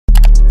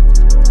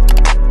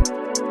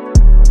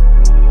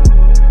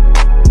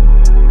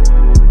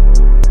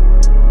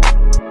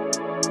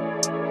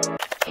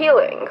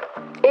healing.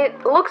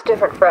 It looks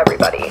different for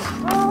everybody.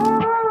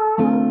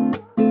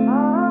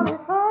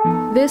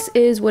 This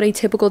is what a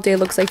typical day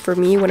looks like for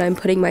me when I'm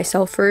putting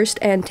myself first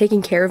and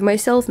taking care of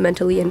myself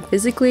mentally and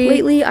physically.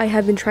 Lately, I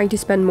have been trying to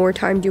spend more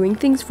time doing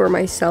things for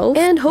myself,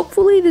 and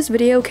hopefully this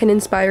video can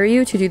inspire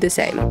you to do the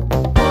same.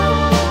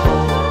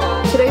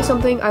 Today,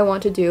 something I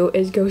want to do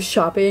is go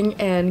shopping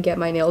and get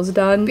my nails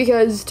done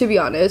because, to be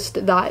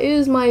honest, that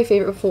is my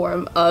favorite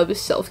form of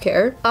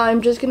self-care.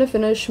 I'm just gonna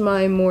finish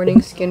my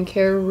morning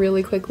skincare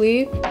really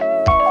quickly.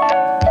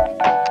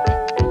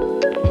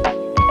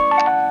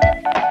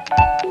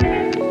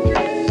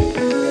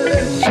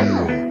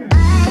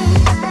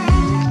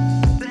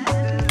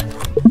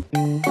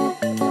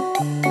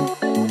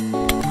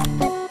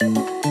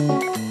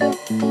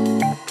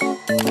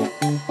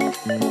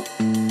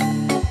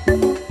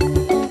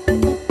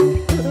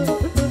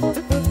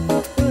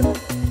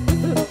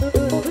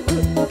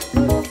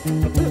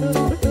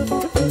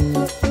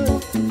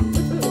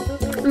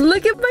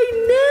 Look at my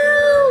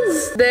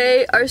nails!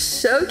 They are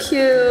so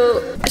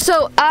cute.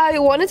 So I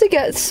wanted to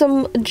get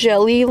some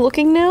jelly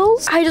looking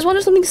nails. I just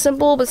wanted something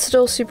simple but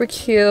still super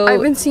cute.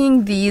 I've been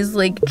seeing these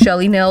like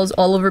jelly nails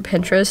all over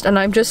Pinterest and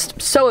I'm just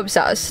so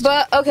obsessed.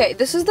 But okay,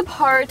 this is the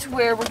part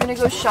where we're gonna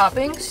go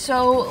shopping.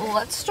 So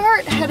let's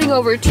start heading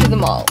over to the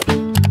mall.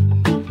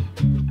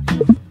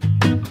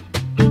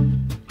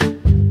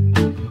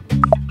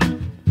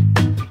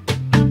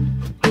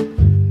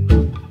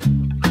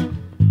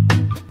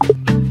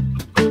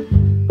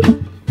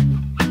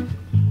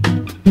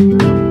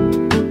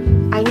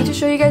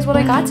 What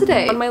I got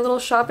today on my little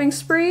shopping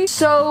spree.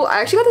 So I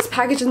actually got this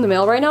package in the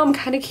mail right now. I'm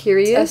kind of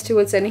curious as to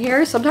what's in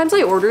here. Sometimes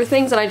I order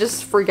things and I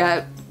just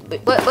forget.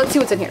 Let's see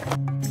what's in here.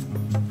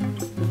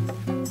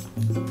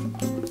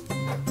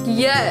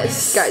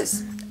 Yes,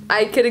 guys,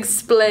 I can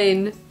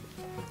explain.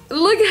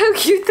 Look how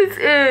cute this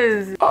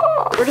is.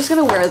 Oh, we're just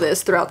gonna wear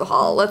this throughout the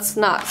haul. Let's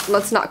not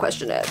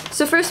question it.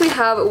 So first we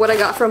have what I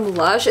got from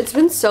Lush. It's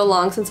been so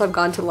long since I've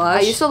gone to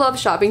Lush. I used to love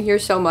shopping here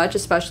so much,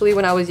 especially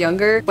when I was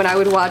younger, when I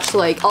would watch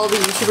like all the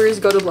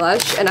YouTubers go to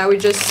Lush and I would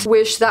just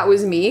wish that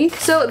was me.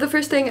 So the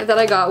first thing that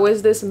I got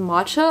was this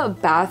matcha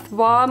bath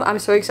bomb. I'm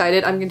so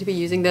excited. I'm going to be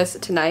using this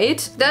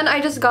tonight. Then I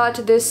just got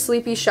this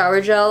sleepy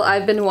shower gel.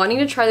 I've been wanting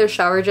to try their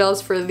shower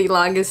gels for the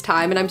longest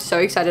time and I'm so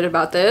excited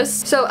about this.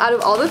 So out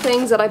of all the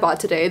things that I bought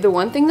today, the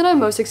one thing that I'm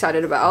most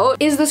excited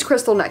about is this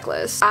crystal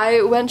necklace.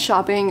 I went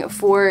shopping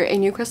for a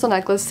new crystal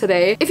necklace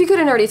today. If you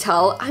couldn't already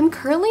tell, I'm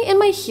currently in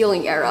my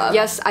healing era.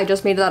 Yes, I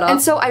just made that up.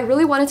 And so I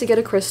really wanted to get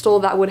a crystal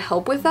that would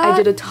help with that. I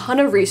did a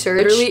ton of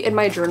research. Literally in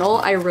my journal,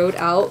 I wrote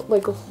out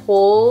like a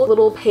whole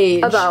little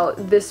page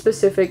about this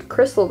specific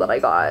crystal that I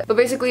got. But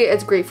basically,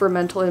 it's great for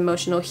mental and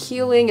emotional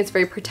healing. It's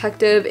very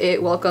protective.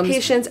 It welcomes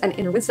patience and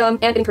inner wisdom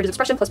and encourages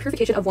expression plus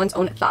purification of one's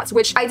own thoughts,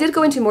 which I did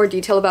go into more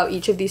detail about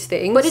each of these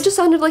things, but it just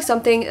sounded like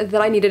something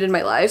that I needed in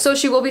my life. So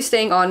she will be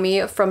staying on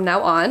me from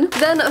now on.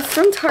 Then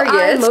from Target,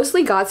 I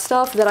mostly got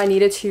stuff that I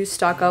needed to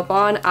stock up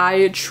on.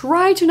 I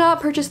try to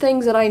not purchase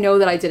things that I know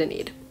that I didn't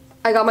need.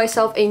 I got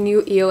myself a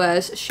new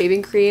EOS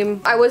shaving cream.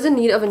 I was in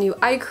need of a new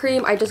eye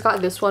cream. I just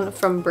got this one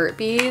from Burt's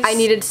Bees. I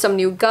needed some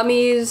new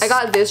gummies. I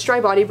got this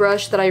dry body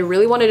brush that I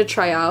really wanted to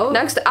try out.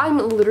 Next,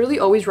 I'm literally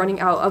always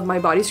running out of my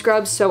body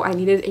scrubs, so I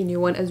needed a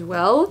new one as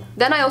well.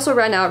 Then I also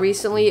ran out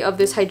recently of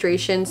this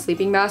hydration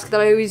sleeping mask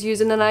that I always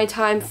use in the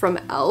nighttime from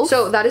e.l.f.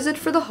 So that is it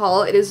for the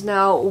haul. It is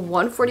now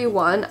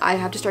 1:41. I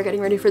have to start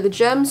getting ready for the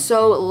gym,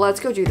 so let's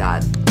go do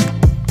that.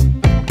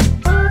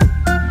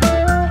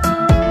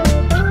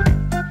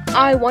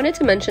 I wanted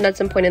to mention at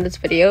some point in this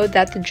video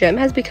that the gym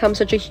has become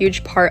such a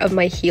huge part of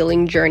my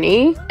healing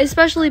journey,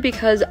 especially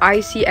because I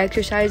see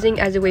exercising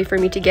as a way for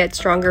me to get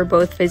stronger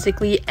both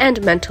physically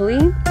and mentally.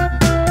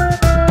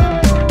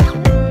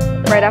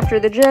 Right after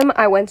the gym,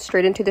 I went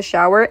straight into the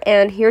shower,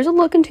 and here's a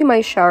look into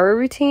my shower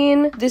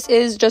routine. This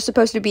is just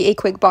supposed to be a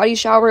quick body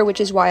shower,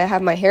 which is why I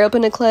have my hair up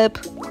in a clip.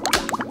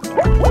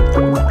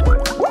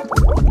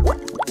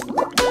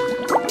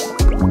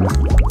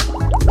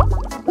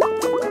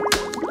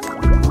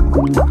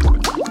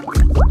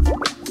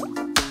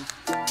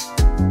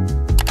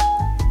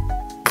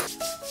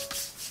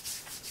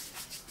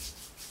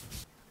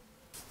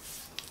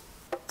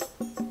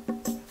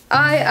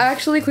 I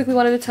actually quickly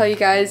wanted to tell you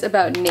guys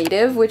about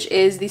Native, which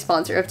is the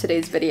sponsor of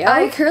today's video.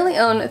 I currently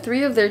own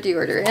 3 of their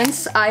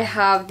deodorants. I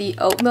have the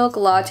oat milk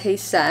latte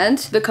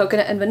scent, the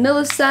coconut and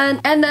vanilla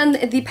scent, and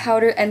then the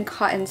powder and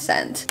cotton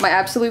scent. My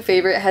absolute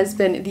favorite has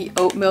been the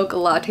oat milk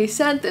latte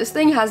scent. This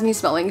thing has me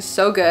smelling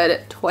so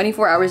good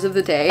 24 hours of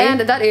the day.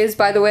 And that is,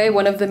 by the way,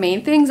 one of the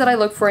main things that I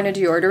look for in a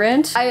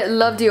deodorant. I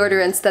love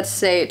deodorants that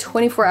say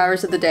 24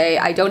 hours of the day.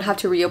 I don't have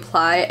to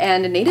reapply,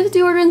 and Native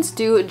deodorants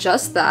do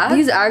just that.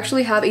 These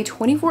actually have a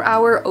 24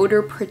 24-hour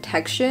odor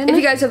protection. If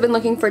you guys have been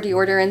looking for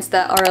deodorants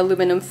that are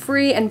aluminum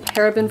free and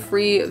paraben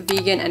free,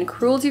 vegan and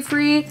cruelty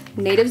free,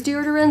 Native's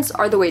deodorants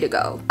are the way to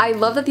go. I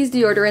love that these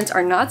deodorants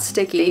are not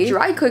sticky, they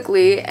dry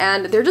quickly,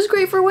 and they're just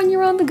great for when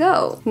you're on the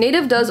go.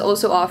 Native does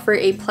also offer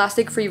a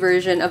plastic-free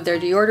version of their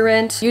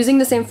deodorant using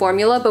the same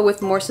formula but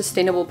with more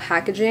sustainable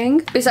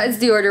packaging. Besides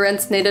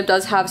deodorants, Native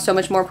does have so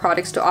much more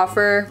products to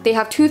offer. They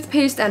have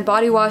toothpaste and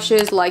body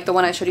washes like the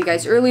one I showed you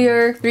guys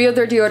earlier. 3 of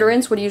their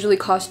deodorants would usually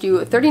cost you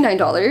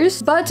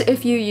 $39, but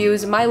if you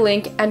use my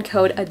link and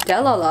code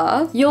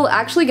adela, you'll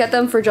actually get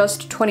them for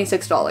just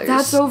 $26.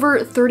 That's over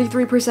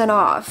 33%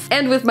 off.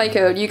 And with my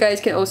code, you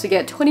guys can also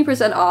get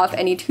 20% off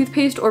any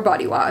toothpaste or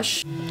body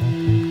wash.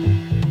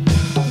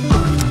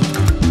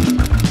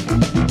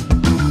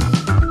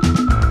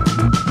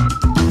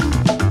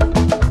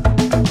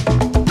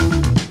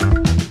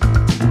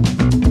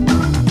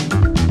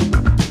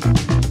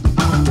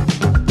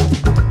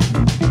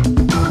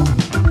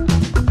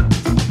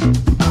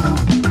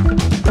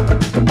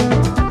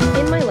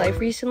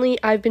 Recently,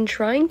 I've been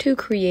trying to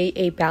create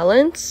a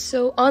balance.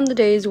 So on the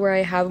days where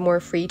I have more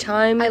free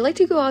time, I like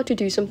to go out to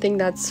do something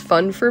that's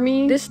fun for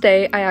me. This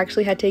day, I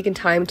actually had taken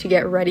time to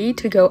get ready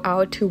to go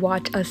out to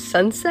watch a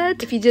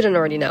sunset. If you didn't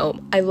already know,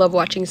 I love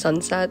watching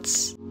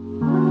sunsets.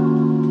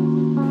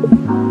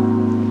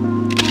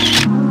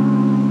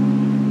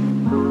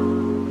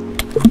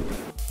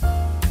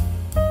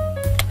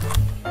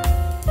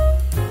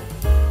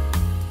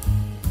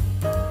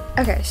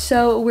 Okay,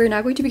 so we're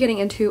now going to be getting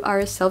into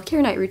our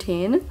self-care night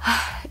routine.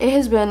 It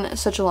has been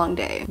such a long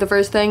day. The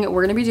first thing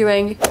we're gonna be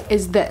doing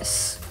is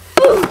this.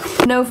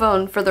 No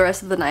phone for the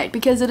rest of the night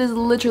because it is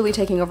literally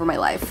taking over my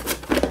life.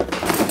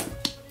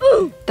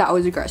 That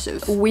was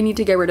aggressive. We need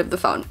to get rid of the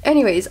phone.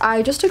 Anyways,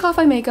 I just took off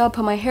my makeup,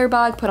 put my hair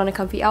back, put on a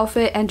comfy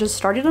outfit, and just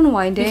started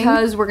unwinding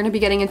because we're gonna be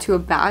getting into a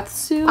bath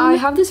soon. I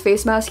have this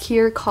face mask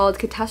here called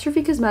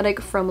Catastrophe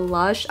Cosmetic from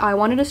Lush. I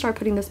wanted to start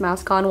putting this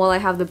mask on while I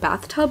have the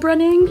bathtub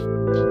running.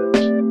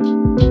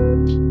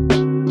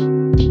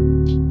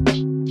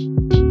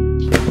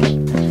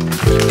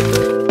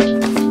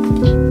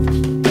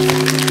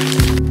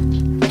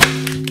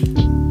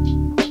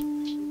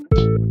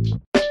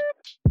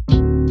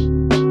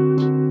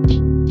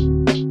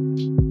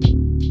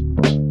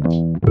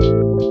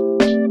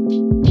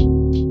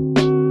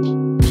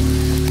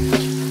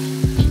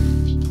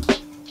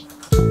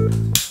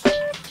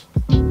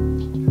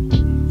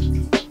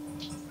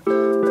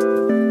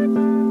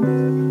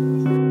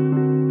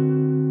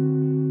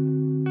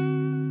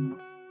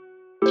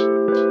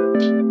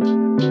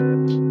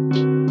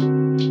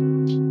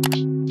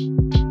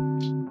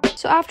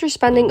 So after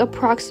spending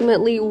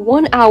approximately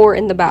 1 hour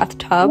in the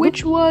bathtub,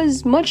 which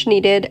was much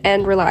needed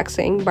and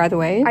relaxing, by the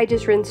way, I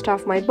just rinsed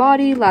off my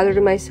body,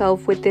 lathered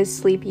myself with this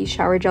sleepy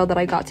shower gel that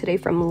I got today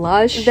from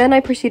Lush. Then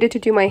I proceeded to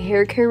do my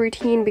hair care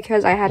routine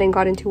because I hadn't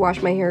gotten to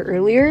wash my hair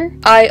earlier.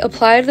 I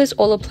applied this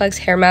Olaplex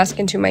hair mask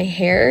into my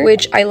hair,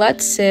 which I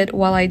let sit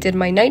while I did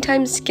my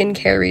nighttime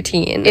skincare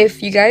routine.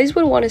 If you guys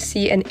would want to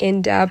see an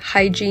in-depth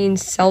hygiene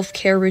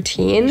self-care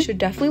routine, you should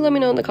definitely let me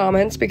know in the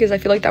comments because I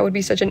feel like that would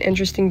be such an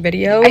interesting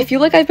video. I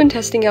feel like I've been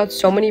testing out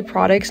so many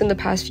products in the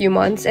past few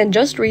months, and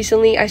just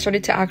recently I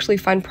started to actually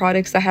find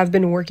products that have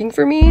been working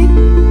for me.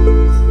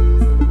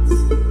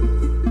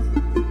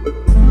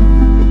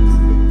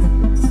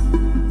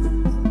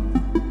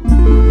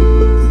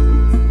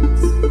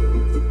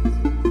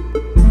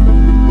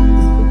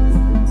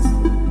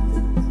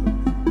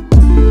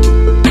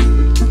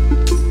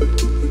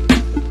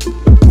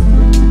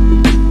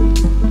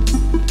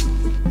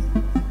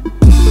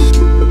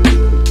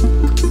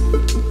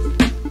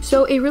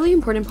 So a really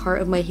important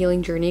part of my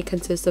healing journey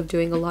consists of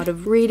doing a lot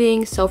of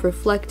reading,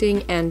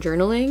 self-reflecting, and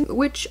journaling,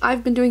 which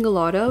I've been doing a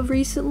lot of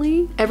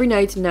recently. Every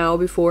night now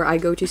before I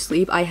go to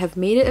sleep, I have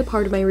made it a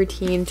part of my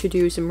routine to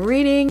do some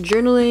reading,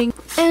 journaling,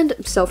 and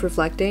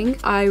self-reflecting.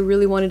 I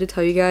really wanted to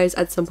tell you guys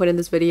at some point in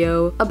this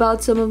video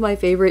about some of my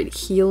favorite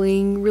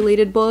healing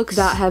related books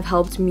that have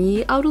helped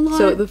me out a lot.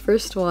 So the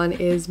first one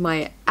is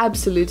my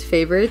absolute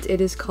favorite.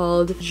 It is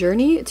called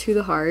Journey to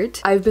the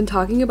Heart. I've been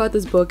talking about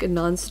this book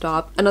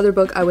non-stop. Another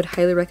book I would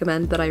highly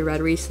recommend that I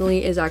read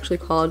recently is actually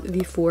called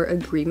The 4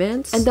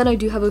 Agreements. And then I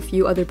do have a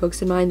few other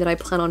books in mind that I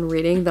plan on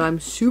reading that I'm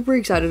super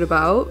excited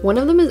about. One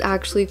of them is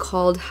actually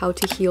called How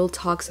to Heal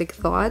Toxic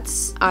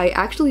Thoughts. I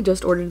actually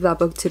just ordered that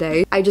book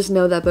today. I just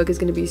know that book is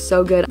going to be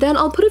so good. Then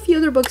I'll put a few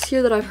other books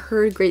here that I've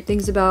heard great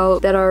things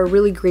about that are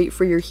really great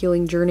for your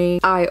healing journey.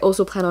 I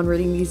also plan on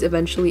reading these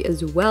eventually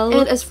as well.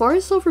 And as far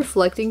as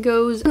self-reflecting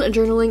goes,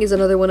 journaling is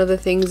another one of the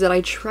things that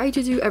I try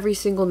to do every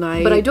single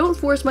night, but I don't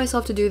force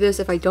myself to do this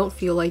if I don't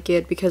feel like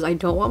it because I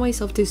don't want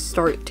myself to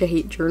start to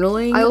hate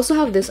journaling. I also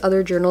have this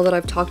other journal that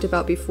I've talked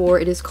about before.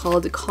 It is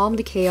called Calm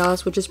to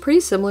Chaos, which is pretty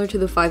similar to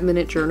the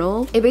 5-minute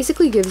journal. It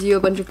basically gives you a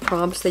bunch of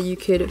prompts that you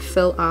could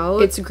fill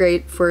out. It's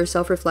great for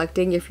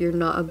self-reflecting if you're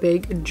not a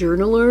big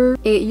journaler.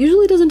 It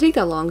usually doesn't take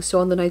that long, so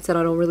on the nights that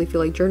I don't really feel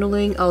like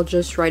journaling, I'll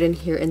just write in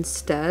here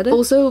instead.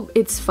 Also,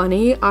 it's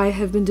funny, I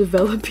have been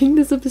developing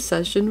this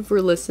obsession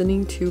for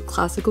listening to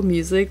classical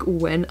music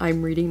when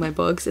I'm reading my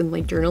books and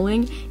like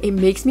journaling. It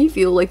makes me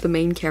feel like the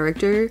main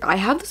character. I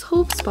have this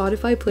whole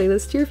Spotify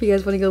playlist here if you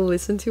guys want to go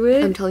listen to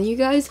it. I'm telling you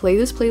guys, play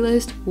this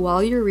playlist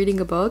while you're reading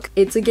a book.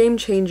 It's a game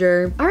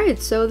changer. Alright,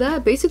 so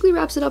that basically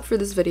wraps it up for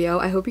this video.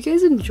 I hope you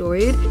guys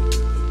enjoyed.